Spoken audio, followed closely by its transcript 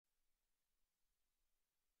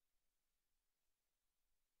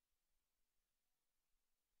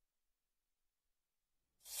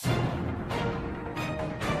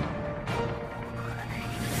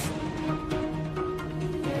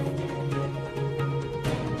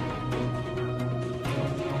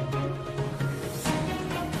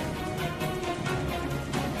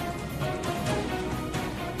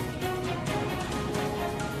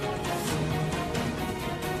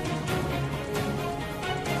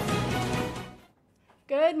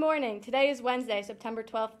Good morning. Today is Wednesday, September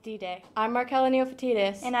 12th, D-Day. I'm Markela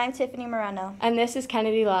Neoyfitides. And I'm Tiffany Moreno. And this is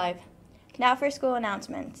Kennedy Live. Now for school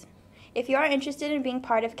announcements. If you are interested in being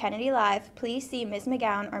part of Kennedy Live, please see Ms.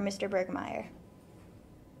 McGowan or Mr. Bergmeyer.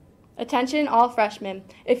 Attention all freshmen.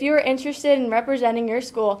 If you are interested in representing your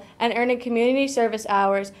school and earning community service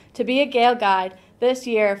hours to be a Gale Guide this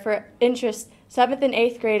year for interest 7th and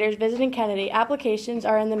 8th graders visiting Kennedy, applications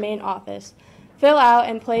are in the main office. Fill out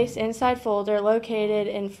and place inside folder located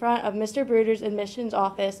in front of Mr. Bruder's admissions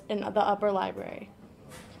office in the upper library.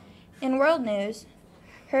 In world news,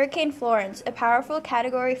 Hurricane Florence, a powerful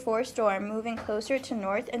Category 4 storm moving closer to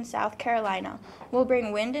North and South Carolina, will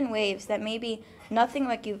bring wind and waves that may be nothing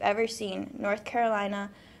like you've ever seen, North Carolina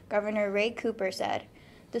Governor Ray Cooper said.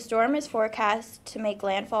 The storm is forecast to make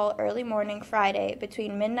landfall early morning Friday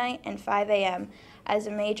between midnight and 5 a.m. as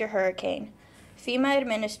a major hurricane. FEMA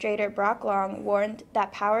Administrator Brock Long warned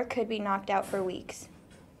that power could be knocked out for weeks.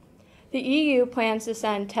 The EU plans to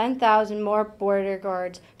send 10,000 more border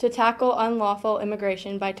guards to tackle unlawful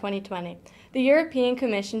immigration by 2020. The European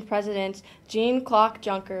Commission President Jean-Claude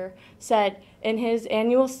Juncker said in his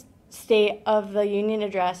annual State of the Union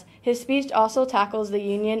address, his speech also tackles the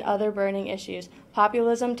Union's other burning issues,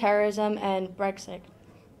 populism, terrorism, and Brexit.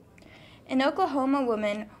 An Oklahoma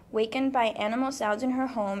woman, wakened by animal sounds in her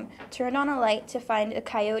home, turned on a light to find a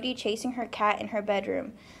coyote chasing her cat in her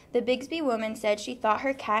bedroom. The Bigsby woman said she thought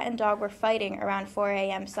her cat and dog were fighting around 4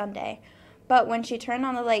 a.m. Sunday. But when she turned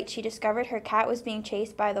on the light, she discovered her cat was being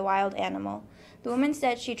chased by the wild animal. The woman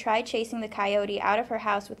said she tried chasing the coyote out of her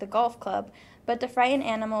house with a golf club, but the frightened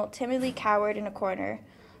animal timidly cowered in a corner.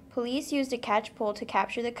 Police used a catch pole to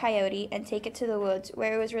capture the coyote and take it to the woods,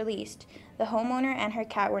 where it was released. The homeowner and her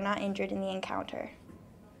cat were not injured in the encounter.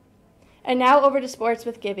 And now over to sports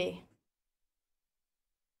with Gibby.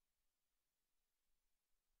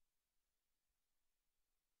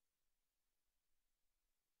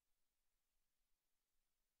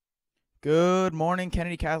 Good morning,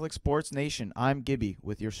 Kennedy Catholic Sports Nation. I'm Gibby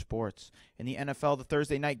with your sports. In the NFL, the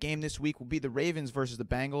Thursday night game this week will be the Ravens versus the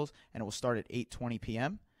Bengals, and it will start at 8:20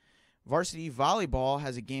 p.m. Varsity volleyball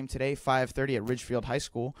has a game today, 5:30 at Ridgefield High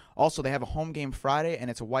School. Also, they have a home game Friday, and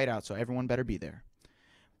it's a whiteout, so everyone better be there.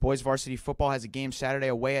 Boys varsity football has a game Saturday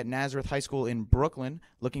away at Nazareth High School in Brooklyn,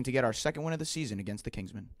 looking to get our second win of the season against the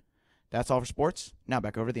Kingsmen. That's all for sports. Now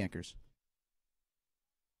back over to the anchors.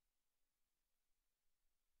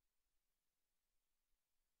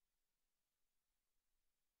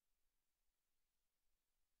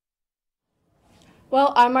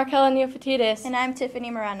 Well, I'm Markela Neoyfitides. And I'm Tiffany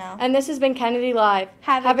Moreno. And this has been Kennedy Live.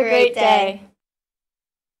 Have a great day.